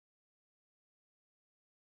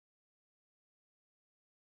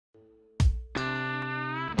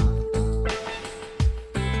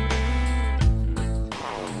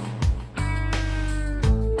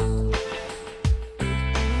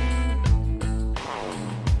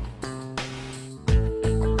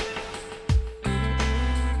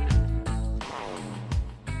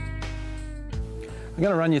I'm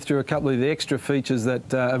going to run you through a couple of the extra features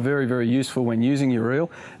that are very, very useful when using your reel,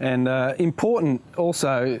 and important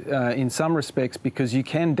also in some respects, because you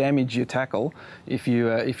can damage your tackle if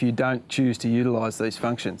you don't choose to utilise these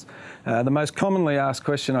functions. The most commonly asked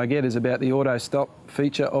question I get is about the auto stop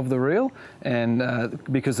feature of the reel, and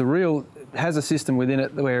because the reel has a system within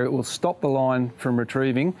it where it will stop the line from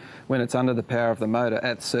retrieving when it's under the power of the motor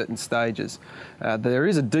at certain stages. There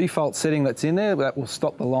is a default setting that's in there that will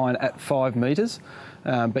stop the line at 5 metres,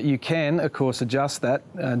 but you can of course adjust that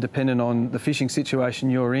depending on the fishing situation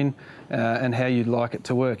you're in and how you'd like it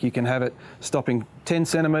to work. You can have it stopping 10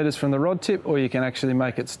 centimetres from the rod tip, or you can actually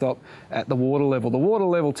make it stop at the water level. The water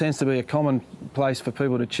level tends to be a common place for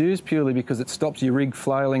people to choose, purely because it stops your rig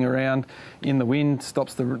flailing around in the wind,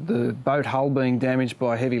 stops the boat hull being damaged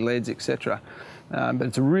by heavy leads, etc. But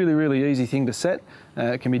it's a really, really easy thing to set.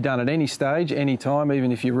 It can be done at any stage, any time,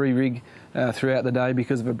 even if you re-rig throughout the day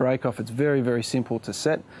because of a break-off. It's very, very simple to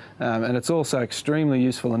set, and it's also extremely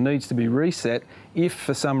useful and needs to be reset if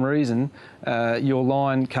for some reason your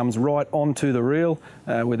line comes right onto the reel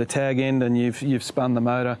with a tag end and you've spun the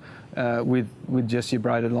motor with just your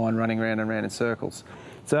braided line running round and round in circles.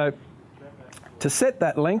 So to set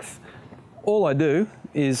that length, all I do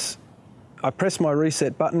is I press my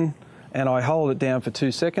reset button and I hold it down for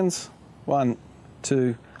 2 seconds. 1,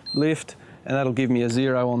 2, lift, and that'll give me a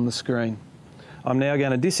 0 on the screen. I'm now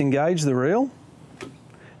going to disengage the reel,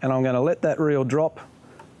 and I'm going to let that reel drop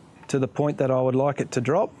to the point that I would like it to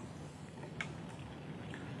drop.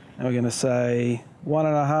 And we're going to say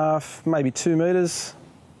 1.5, maybe 2 metres,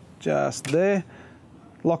 just there.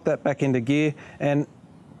 Lock that back into gear, and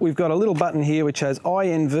we've got a little button here which has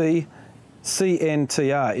INV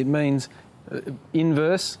CNTR. It means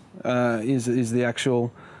inverse is the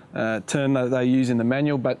actual term that they use in the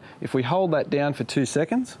manual, but if we hold that down for 2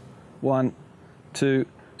 seconds, 1, 2,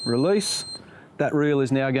 release, that reel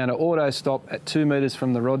is now going to auto stop at 2 metres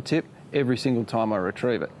from the rod tip every single time I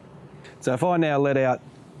retrieve it. So if I now let out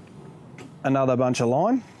another bunch of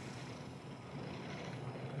line,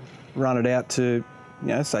 run it out to,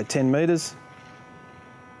 say 10 metres,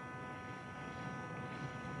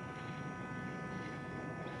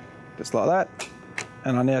 just like that,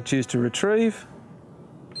 and I now choose to retrieve.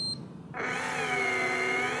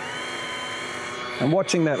 And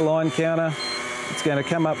watching that line counter, it's going to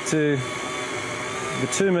come up to the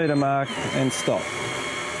 2 metre mark and stop.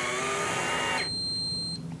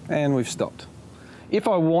 And we've stopped. If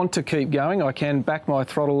I want to keep going, I can back my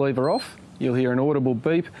throttle lever off. You'll hear an audible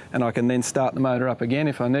beep, and I can then start the motor up again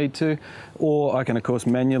if I need to, or I can of course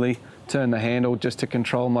manually turn the handle just to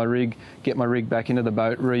control my rig, get my rig back into the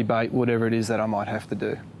boat, rebait, whatever it is that I might have to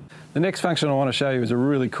do. The next function I want to show you is a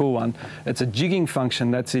really cool one. It's a jigging function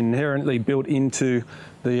that's inherently built into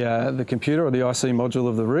the computer or the IC module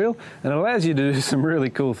of the reel, and it allows you to do some really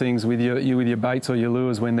cool things with your baits or your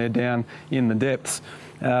lures when they're down in the depths.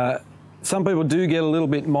 Some people do get a little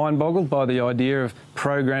bit mind-boggled by the idea of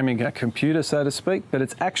programming a computer, so to speak, but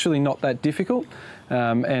it's actually not that difficult.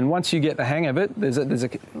 And once you get the hang of it, there's a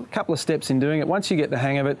couple of steps in doing it. Once you get the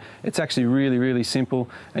hang of it, it's actually really, really simple,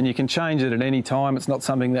 and you can change it at any time. It's not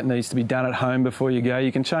something that needs to be done at home before you go.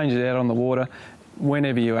 You can change it out on the water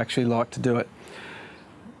whenever you actually like to do it.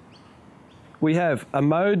 We have a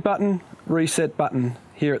mode button, reset button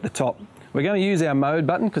here at the top. We're going to use our mode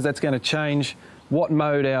button because that's going to change what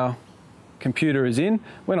mode our computer is in.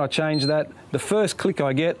 When I change that, the first click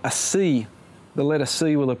I get, a C, the letter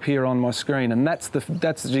C will appear on my screen, and that's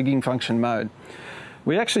the jigging function mode.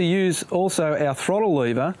 We actually use also our throttle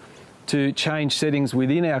lever to change settings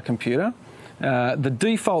within our computer. The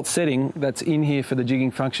default setting that's in here for the jigging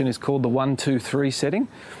function is called the 1, 2, 3 setting.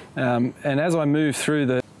 And as I move through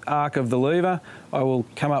the arc of the lever, I will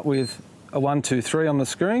come up with a 1, 2, 3 on the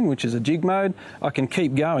screen, which is a jig mode. I can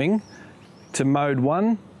keep going to mode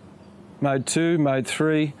 1, mode 2, mode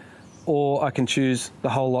 3, or I can choose the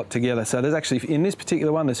whole lot together. So there's actually, in this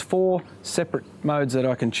particular one, there's 4 separate modes that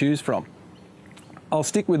I can choose from. I'll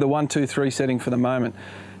stick with the 1, 2, 3 setting for the moment.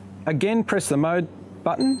 Again, press the mode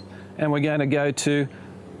button, and we're going to go to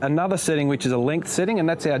another setting, which is a length setting, and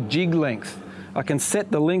that's our jig length. I can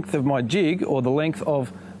set the length of my jig, or the length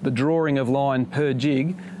of the drawing of line per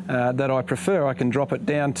jig that I prefer. I can drop it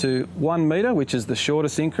down to 1 metre, which is the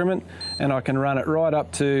shortest increment, and I can run it right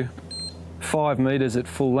up to 5 metres at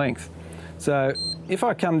full length. So if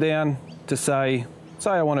I come down to say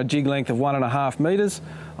I want a jig length of 1.5 metres,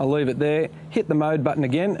 I'll leave it there, hit the mode button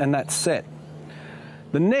again, and that's set.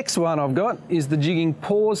 The next one I've got is the jigging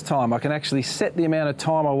pause time. I can actually set the amount of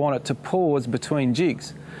time I want it to pause between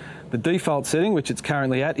jigs. The default setting, which it's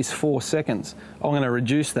currently at, is 4 seconds. I'm going to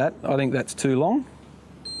reduce that. I think that's too long.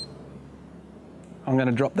 I'm I'm going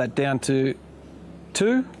to drop that down to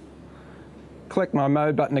 2, collect my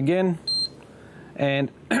mode button again, and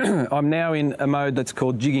I'm now in a mode that's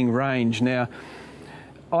called jigging range. Now,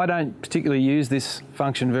 I don't particularly use this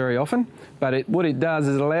function very often, but what it does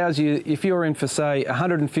is it allows you, if you're in for say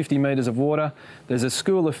 150 metres of water, there's a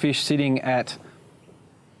school of fish sitting at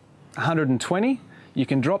 120, you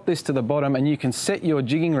can drop this to the bottom and you can set your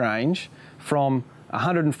jigging range from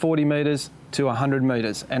 140 metres to 100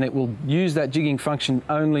 metres, and it will use that jigging function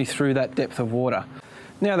only through that depth of water.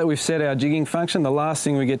 Now that we've set our jigging function, the last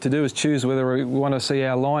thing we get to do is choose whether we want to see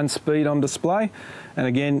our line speed on display. And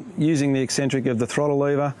again, using the eccentric of the throttle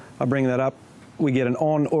lever, I bring that up. We get an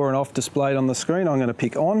on or an off displayed on the screen. I'm going to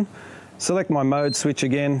pick on, select my mode switch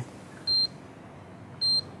again,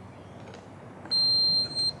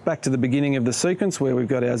 back to the beginning of the sequence where we've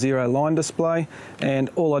got our 0 line display, and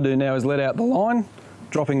all I do now is let out the line,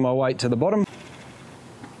 dropping my weight to the bottom.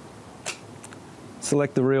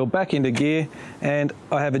 Select the reel back into gear, and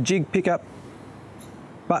I have a jig pickup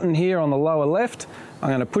button here on the lower left. I'm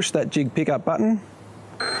going to push that jig pickup button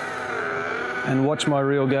and watch my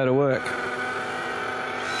reel go to work.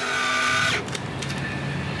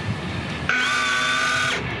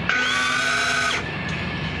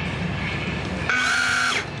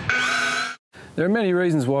 There are many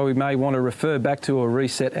reasons why we may want to refer back to or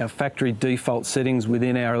reset our factory default settings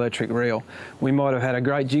within our electric reel. We might have had a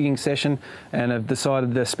great jigging session and have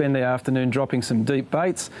decided to spend the afternoon dropping some deep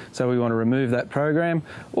baits, so we want to remove that program.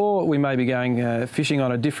 Or we may be going fishing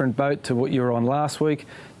on a different boat to what you were on last week,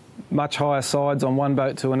 much higher sides on one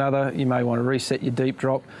boat to another. You may want to reset your deep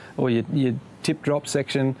drop or your tip drop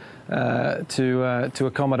section to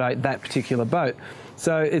accommodate that particular boat.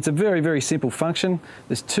 So it's a very, very simple function.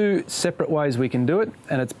 There's 2 separate ways we can do it,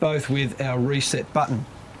 and it's both with our reset button.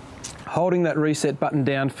 Holding that reset button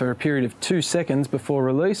down for a period of 2 seconds before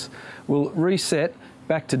release will reset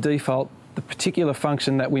back to default the particular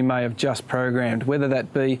function that we may have just programmed, whether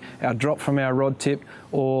that be our drop from our rod tip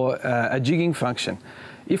or a jigging function.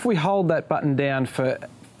 If we hold that button down for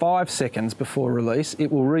 5 seconds before release,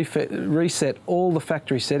 it will reset all the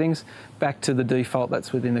factory settings back to the default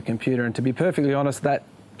that's within the computer. And to be perfectly honest, that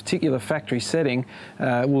particular factory setting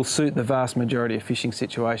will suit the vast majority of fishing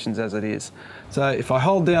situations as it is. So if I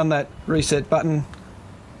hold down that reset button,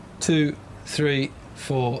 2, 3,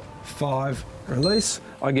 4, 5, release,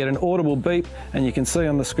 I get an audible beep, and you can see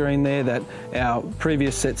on the screen there that our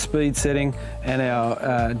previous set speed setting and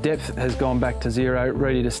our depth has gone back to 0,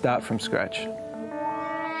 ready to start from scratch.